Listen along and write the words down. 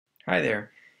Hi there.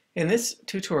 In this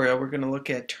tutorial, we're going to look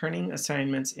at turning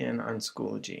assignments in on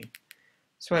Schoology.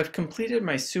 So I've completed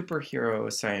my superhero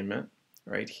assignment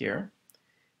right here,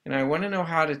 and I want to know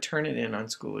how to turn it in on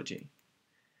Schoology.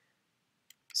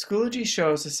 Schoology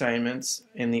shows assignments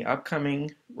in the upcoming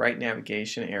right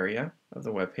navigation area of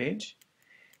the web page.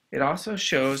 It also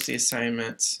shows the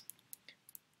assignments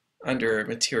under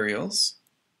materials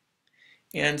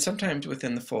and sometimes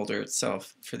within the folder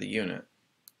itself for the unit.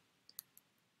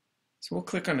 So we'll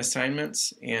click on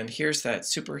assignments, and here's that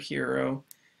superhero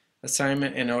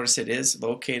assignment, and notice it is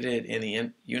located in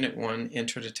the Unit 1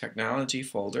 Intro to Technology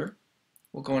folder.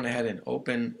 We'll go ahead and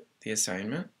open the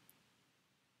assignment.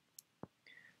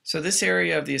 So this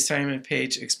area of the assignment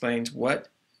page explains what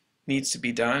needs to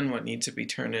be done, what needs to be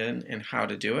turned in, and how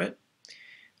to do it.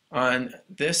 On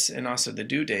this, and also the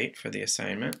due date for the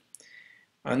assignment,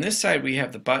 on this side we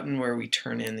have the button where we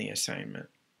turn in the assignment.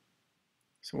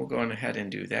 So we'll go ahead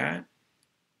and do that.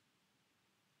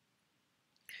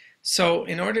 So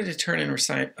in order to turn in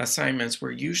assignments, we're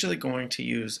usually going to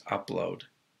use upload.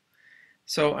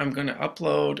 So I'm going to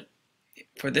upload,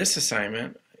 for this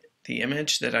assignment, the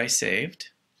image that I saved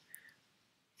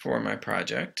for my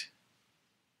project.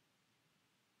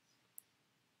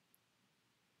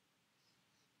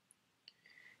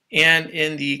 And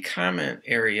in the comment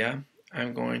area,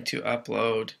 I'm going to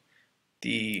upload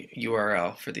the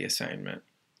URL for the assignment.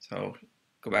 So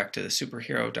go back to the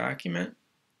superhero document,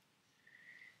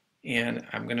 and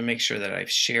I'm going to make sure that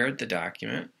I've shared the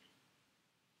document.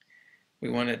 We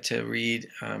want it to read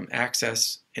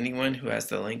access, anyone who has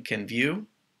the link can view,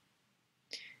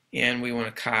 and we want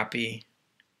to copy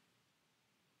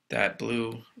that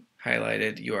blue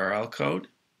highlighted URL code,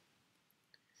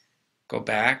 go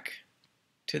back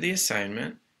to the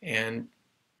assignment and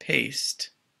paste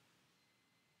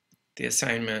the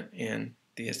assignment in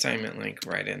the assignment link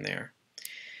right in there.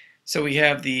 So we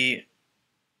have the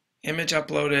image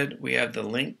uploaded, we have the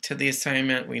link to the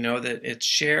assignment, we know that it's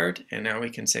shared, and now we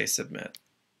can say submit.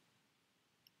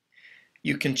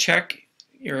 You can check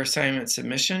your assignment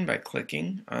submission by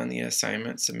clicking on the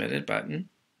assignment submitted button,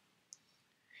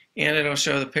 and it'll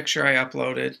show the picture I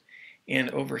uploaded and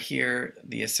over here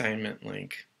the assignment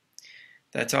link.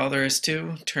 That's all there is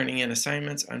to turning in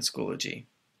assignments on Schoology.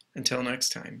 Until next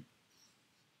time.